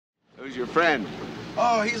Who's your friend?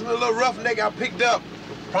 Oh, he's a little roughneck I picked up.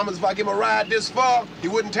 Promised if I give him a ride this far, he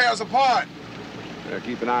wouldn't tear us apart. Better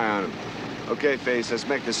keep an eye on him. Okay, Face, let's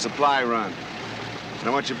make this supply run. And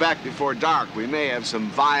I want you back before dark. We may have some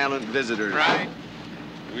violent visitors. Right.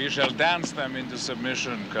 We shall dance them into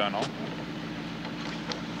submission, Colonel.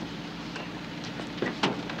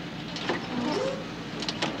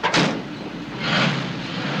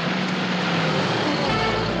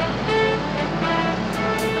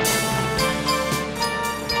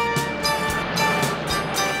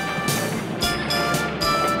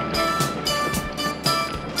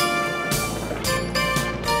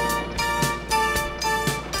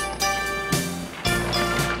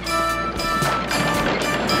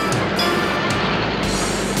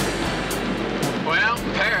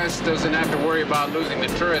 Doesn't have to worry about losing the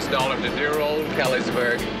tourist dollar to dear old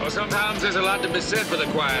Kelliesburg. Well, sometimes there's a lot to be said for the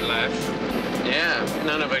quiet life. Yeah,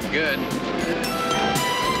 none of it good.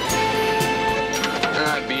 All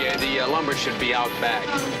right, B.A., the lumber should be out back.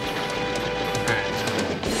 All right.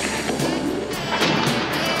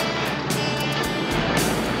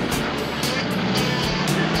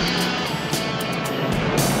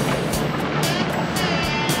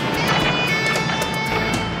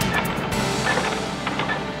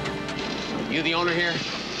 You the owner here?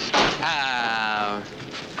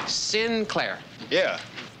 Sinclair. Yeah.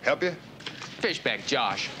 Help you? Fishback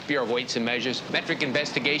Josh, Bureau of Weights and Measures, Metric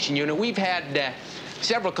Investigation Unit. We've had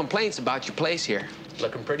several complaints about your place here.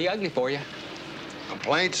 Looking pretty ugly for you.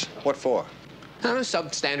 Complaints? What for?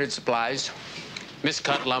 Substandard supplies.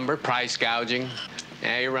 Miscut lumber, price gouging.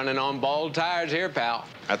 Yeah, you're running on bald tires here, pal.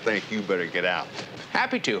 I think you better get out.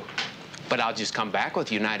 Happy to. But I'll just come back with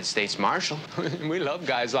United States Marshal. We love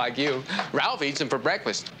guys like you. Ralph eats them for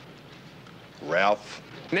breakfast. Ralph?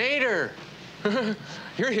 Nader.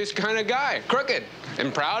 You're his kind of guy. Crooked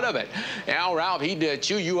and proud of it. Now, Ralph, he'd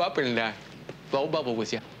chew you up and blow a bubble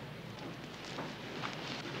with you.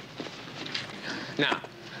 Now,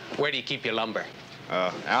 where do you keep your lumber?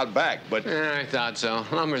 Out back, but... I thought so.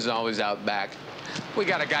 Lumber's always out back. We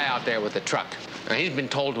got a guy out there with a truck. Now, he's been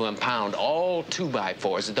told to impound all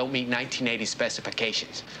 2x4s that don't meet 1980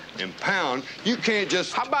 specifications. Impound? You can't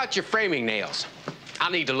just... How about your framing nails? I'll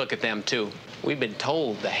need to look at them, too. We've been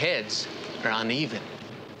told the heads are uneven.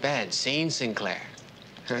 Bad scene, Sinclair.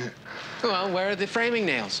 Well, where are the framing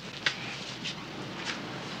nails?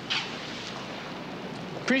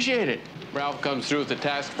 Appreciate it. Ralph comes through with the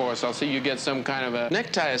task force. I'll see you get some kind of a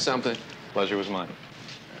necktie or something. Pleasure was mine.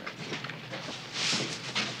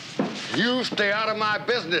 You stay out of my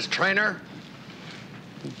business, trainer.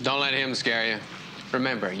 Don't let him scare you.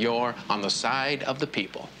 Remember, you're on the side of the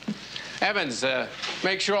people. Evans,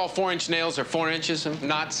 make sure all 4-inch nails are 4 inches,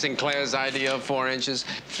 not Sinclair's idea of 4 inches.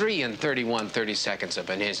 3 and 31/32 of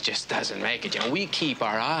an inch just doesn't make it. You know, we keep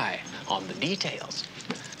our eye on the details.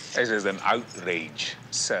 This is an outrage,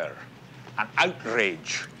 sir. An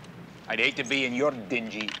outrage. I'd hate to be in your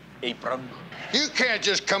dingy apron. You can't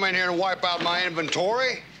just come in here and wipe out my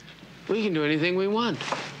inventory. We can do anything we want.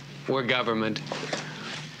 We're government.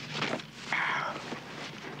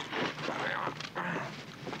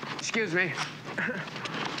 Excuse me.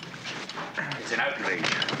 It's an outrage.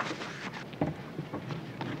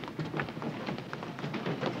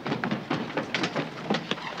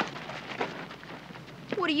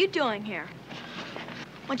 What are you doing here?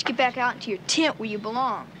 Why don't you get back out into your tent where you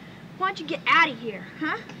belong? Why don't you get out of here,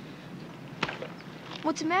 huh?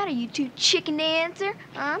 What's the matter, you two chicken dancer?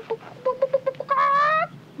 Huh?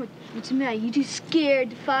 What's the matter? You too scared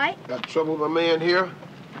to fight? Got trouble with my man here?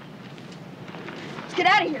 Let's get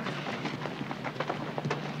out of here.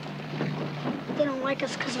 They don't like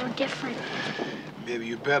us because we're different. Maybe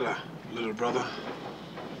you better, little brother.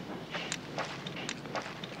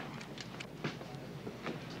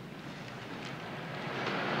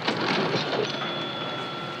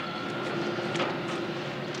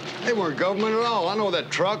 They weren't government at all. I know that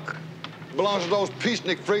truck. It belongs to those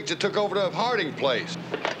peacenik freaks that took over the Harding place.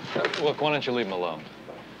 Look, why don't you leave them alone?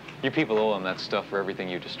 You people owe them that stuff for everything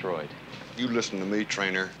you destroyed. You listen to me,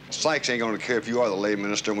 trainer. Sykes ain't gonna care if you are the lay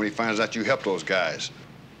minister when he finds out you helped those guys.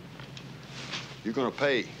 You're gonna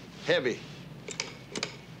pay heavy.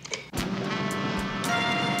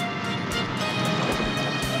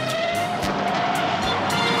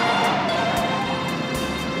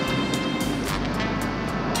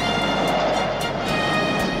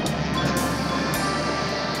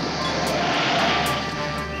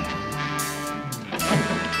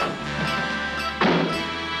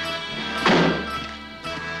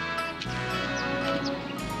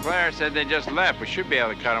 Claire said they just left. We should be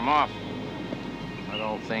able to cut them off. That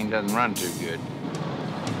old thing doesn't run too good.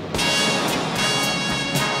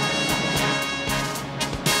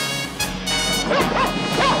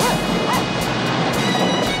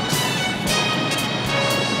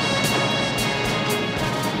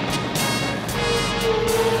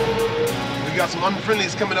 some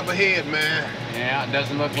unfriendlies coming up ahead, man. Yeah, it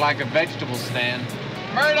doesn't look like a vegetable stand.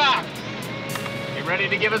 Murdock! You ready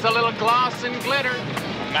to give us a little gloss and glitter?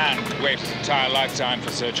 A man waits his entire lifetime for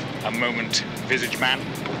such a moment, visage man.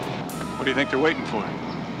 What do you think they're waiting for?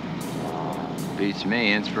 Beats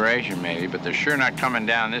me, inspiration maybe, but they're sure not coming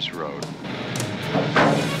down this road.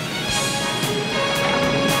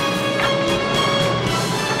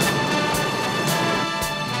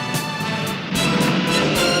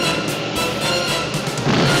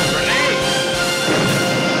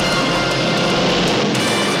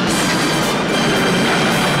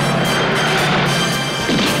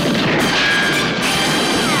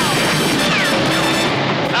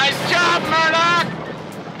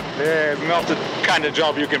 Yeah, it's not the kind of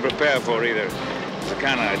job you can prepare for either. It's the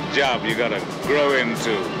kind of job you gotta grow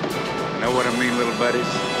into. Know what I mean, little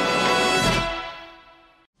buddies?